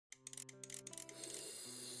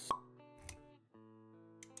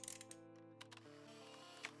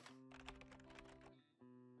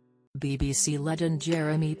BBC legend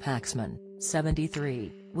Jeremy Paxman,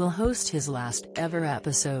 73, will host his last ever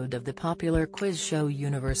episode of the popular quiz show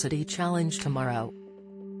University Challenge tomorrow.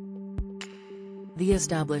 The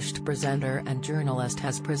established presenter and journalist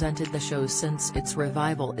has presented the show since its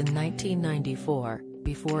revival in 1994,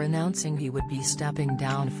 before announcing he would be stepping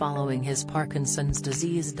down following his Parkinson's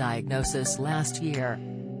disease diagnosis last year.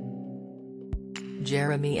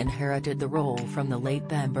 Jeremy inherited the role from the late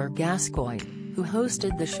Bamber Gascoigne, who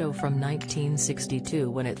hosted the show from 1962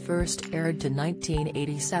 when it first aired to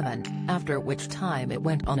 1987, after which time it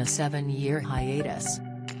went on a 7-year hiatus.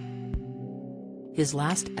 His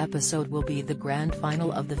last episode will be the grand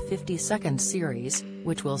final of the 52nd series,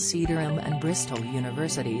 which will see Durham and Bristol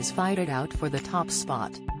universities fight it out for the top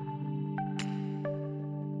spot.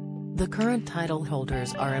 The current title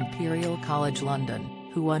holders are Imperial College London,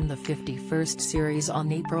 who won the 51st series on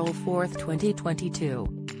April 4, 2022.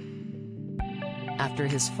 After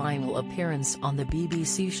his final appearance on the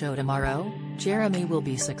BBC show tomorrow, Jeremy will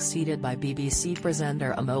be succeeded by BBC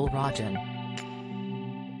presenter Amol Rajan.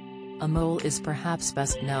 Amol is perhaps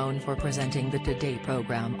best known for presenting the Today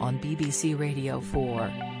programme on BBC Radio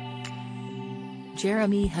 4.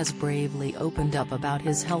 Jeremy has bravely opened up about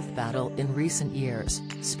his health battle in recent years,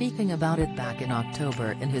 speaking about it back in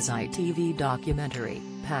October in his ITV documentary,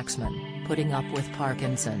 Paxman, Putting Up with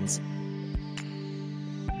Parkinson's.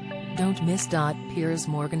 Don't miss. Piers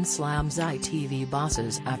Morgan slams ITV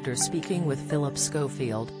bosses after speaking with Philip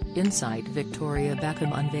Schofield. Inside Victoria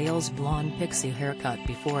Beckham unveils blonde pixie haircut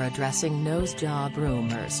before addressing nose job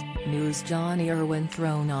rumours. News. Johnny Irwin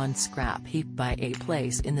thrown on scrap heap by A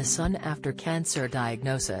Place in the Sun after cancer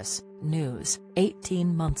diagnosis. News.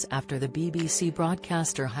 18 months after the BBC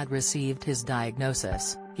broadcaster had received his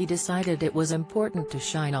diagnosis, he decided it was important to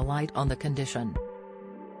shine a light on the condition.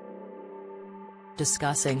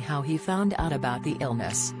 Discussing how he found out about the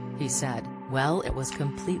illness, he said, "Well, it was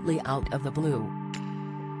completely out of the blue.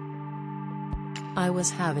 I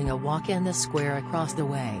was having a walk in the square across the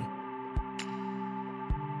way.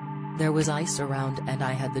 There was ice around and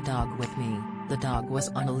I had the dog with me. The dog was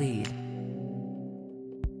on a lead.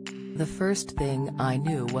 The first thing I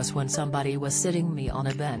knew was when somebody was sitting me on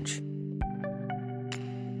a bench.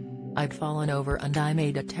 I'd fallen over and I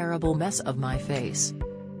made a terrible mess of my face.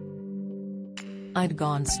 I'd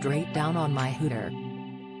gone straight down on my hooter,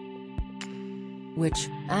 which,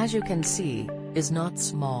 as you can see, is not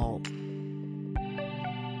small.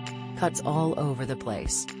 Cuts all over the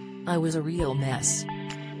place. I was a real mess.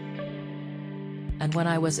 And when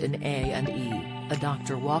I was in A&E, a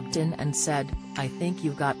doctor walked in and said, 'I think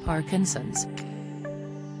you've got Parkinson's.'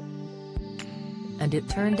 And it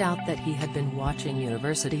turned out that he had been watching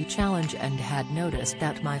University Challenge and had noticed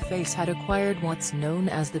that my face had acquired what's known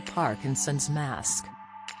as the Parkinson's mask.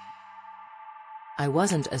 I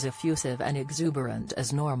wasn't as effusive and exuberant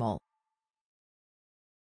as normal.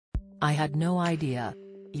 I had no idea."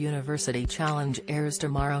 University Challenge airs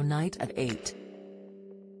tomorrow night at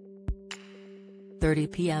 8:30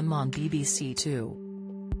 p.m. on BBC Two.